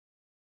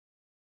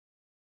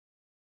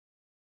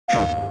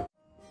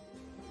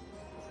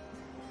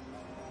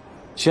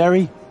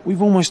Sherry,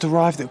 we've almost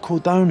arrived at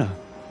Cordona.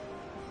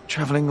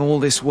 Travelling all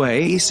this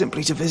way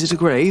simply to visit a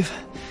grave?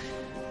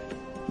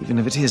 Even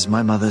if it is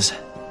my mother's.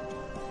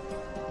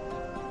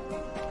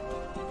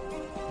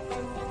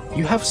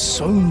 You have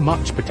so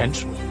much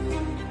potential.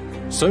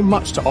 So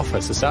much to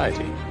offer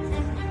society.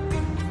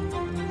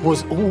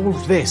 Was all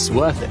this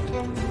worth it?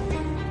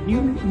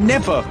 You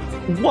never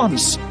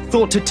once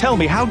thought to tell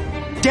me. How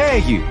dare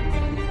you?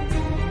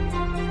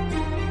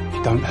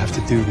 You don't have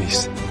to do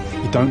this.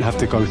 You don't have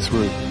to go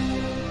through.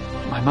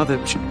 My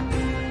mother, she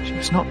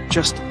was not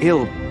just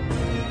ill.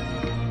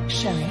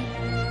 Sherry,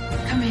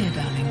 come here,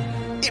 darling.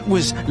 It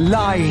was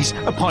lies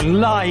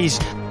upon lies.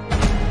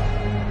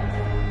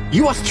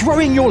 You are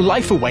throwing your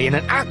life away in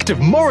an act of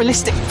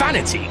moralistic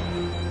vanity.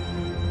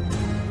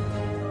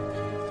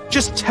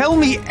 Just tell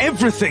me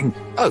everything.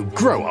 Oh,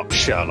 grow up,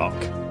 Sherlock.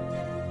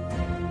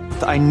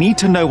 I need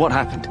to know what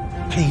happened.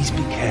 Please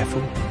be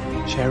careful,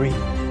 Sherry.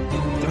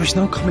 There is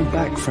no coming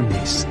back from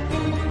this.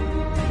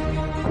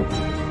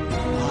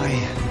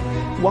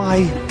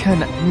 Why can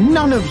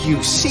none of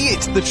you see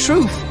it? The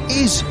truth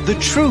is the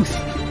truth.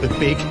 The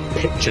big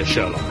picture,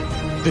 Sherlock.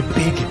 The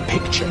big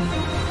picture.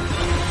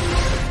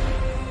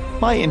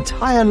 My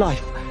entire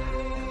life,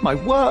 my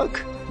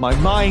work, my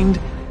mind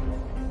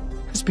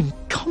has been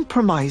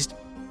compromised.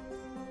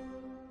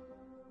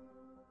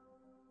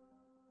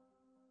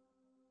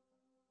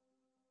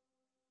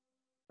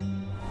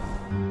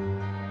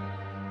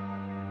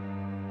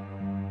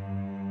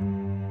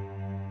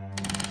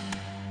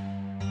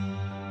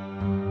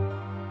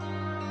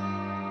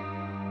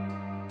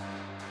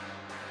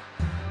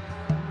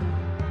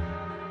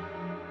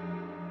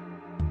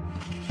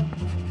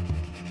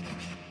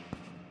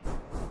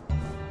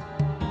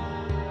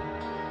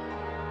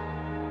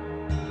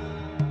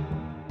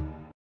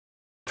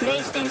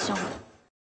 PlayStation